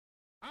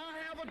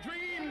have a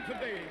dream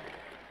today.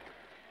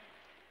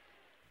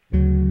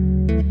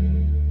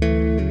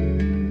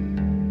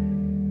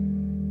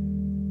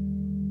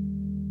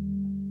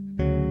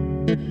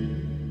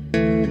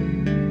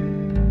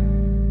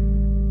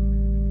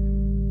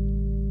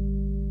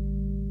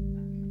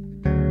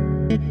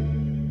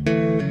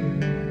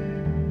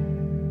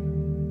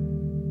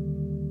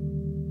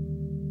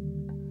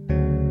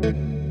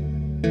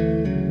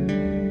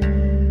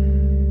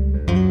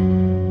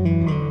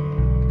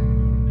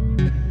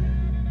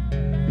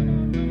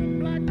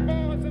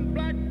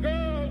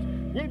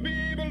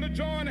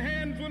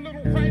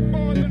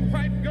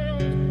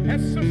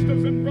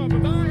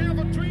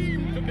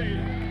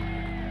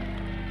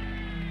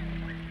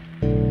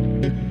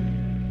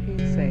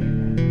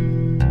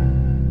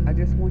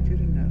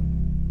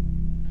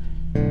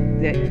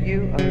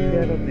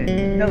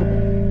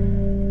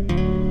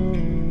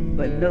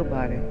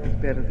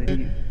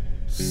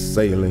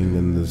 Sailing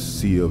in the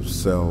sea of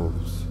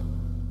selves,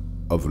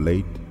 of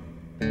late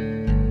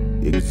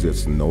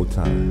exists no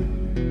time.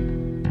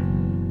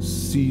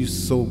 Sea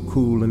so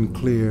cool and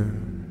clear,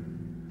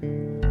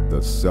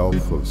 the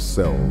self of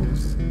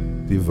selves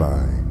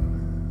divine.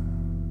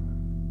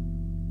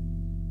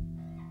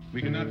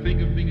 We cannot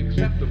think of being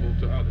acceptable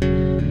to others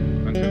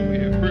until we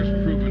have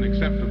first proven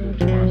acceptable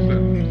to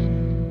ourselves.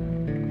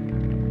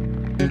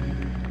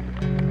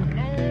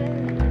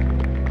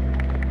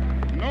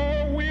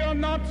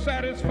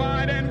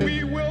 Satisfied, and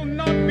we will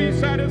not be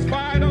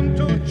satisfied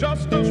until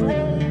justice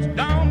rolls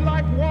down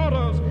like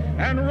waters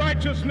and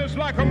righteousness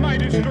like a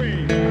mighty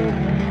stream.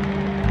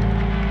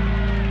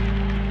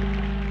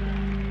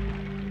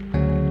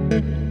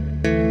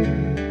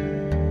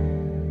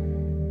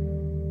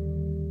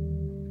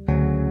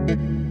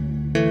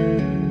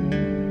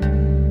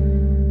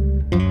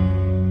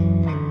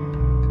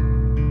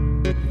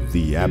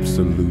 The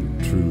absolute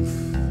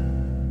truth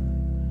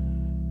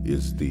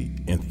is the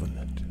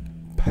infinite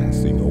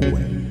passing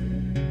away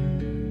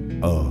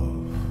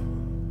of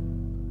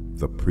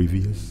the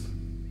previous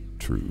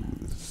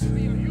truths. To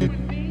be a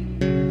human being,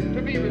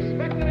 to be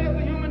respected as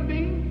a human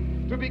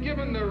being, to be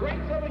given the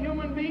rights of a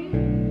human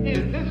being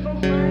in this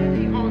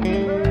society, on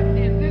this earth,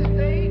 in this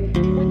day,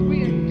 which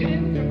we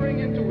intend to bring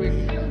into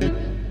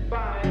existence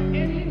by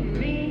any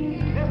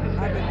means necessary.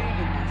 I believe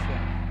in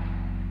myself.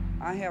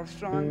 I have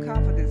strong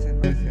confidence in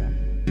myself.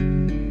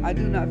 I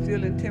do not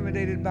feel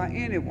intimidated by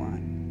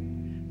anyone,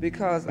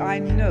 because I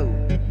know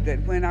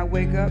that when I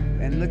wake up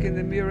and look in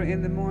the mirror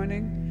in the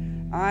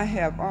morning, I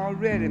have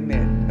already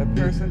met a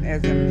person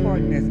as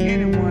important as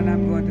anyone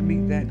I'm going to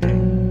meet that day.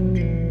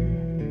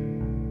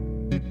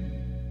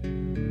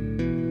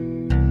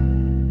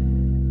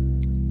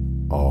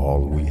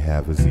 All we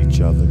have is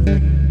each other.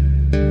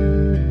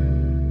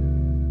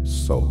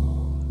 So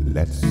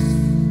let's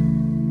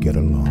get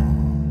along.